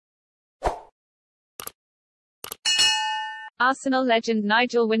Arsenal legend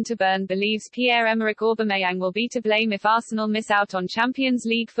Nigel Winterburn believes Pierre Emerick Aubameyang will be to blame if Arsenal miss out on Champions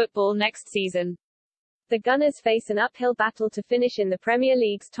League football next season. The Gunners face an uphill battle to finish in the Premier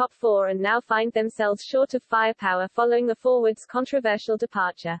League's top four and now find themselves short of firepower following the forward's controversial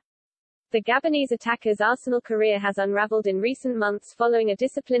departure. The Gabonese attacker's Arsenal career has unravelled in recent months following a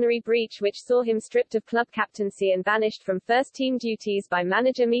disciplinary breach which saw him stripped of club captaincy and banished from first-team duties by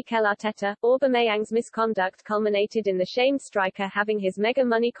manager Mikel Arteta. Aubameyang's misconduct culminated in the shamed striker having his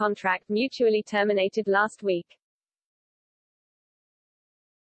mega-money contract mutually terminated last week.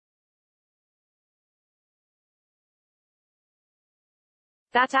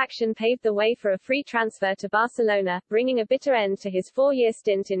 That action paved the way for a free transfer to Barcelona, bringing a bitter end to his four-year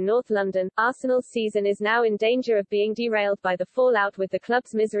stint in North London. Arsenal's season is now in danger of being derailed by the fallout with the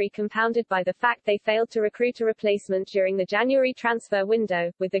club's misery compounded by the fact they failed to recruit a replacement during the January transfer window,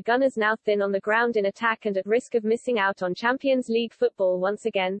 with the Gunners now thin on the ground in attack and at risk of missing out on Champions League football once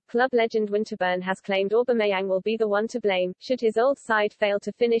again. Club legend Winterburn has claimed Aubameyang will be the one to blame, should his old side fail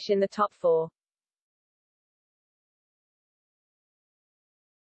to finish in the top four.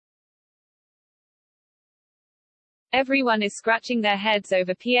 Everyone is scratching their heads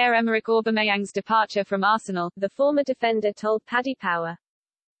over Pierre Emerick Aubameyang's departure from Arsenal, the former defender told Paddy Power.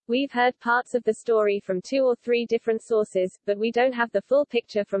 We've heard parts of the story from 2 or 3 different sources, but we don't have the full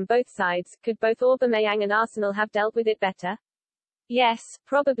picture from both sides. Could both Aubameyang and Arsenal have dealt with it better? Yes,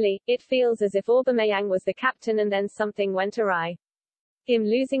 probably. It feels as if Aubameyang was the captain and then something went awry. Him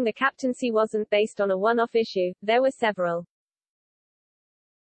losing the captaincy wasn't based on a one-off issue, there were several.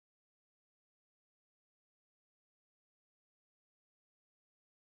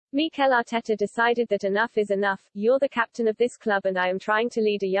 Mikel Arteta decided that enough is enough. You're the captain of this club and I am trying to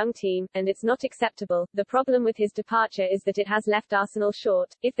lead a young team, and it's not acceptable. The problem with his departure is that it has left Arsenal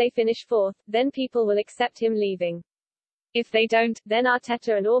short. If they finish fourth, then people will accept him leaving. If they don't, then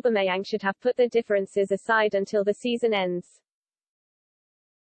Arteta and Aubameyang should have put their differences aside until the season ends.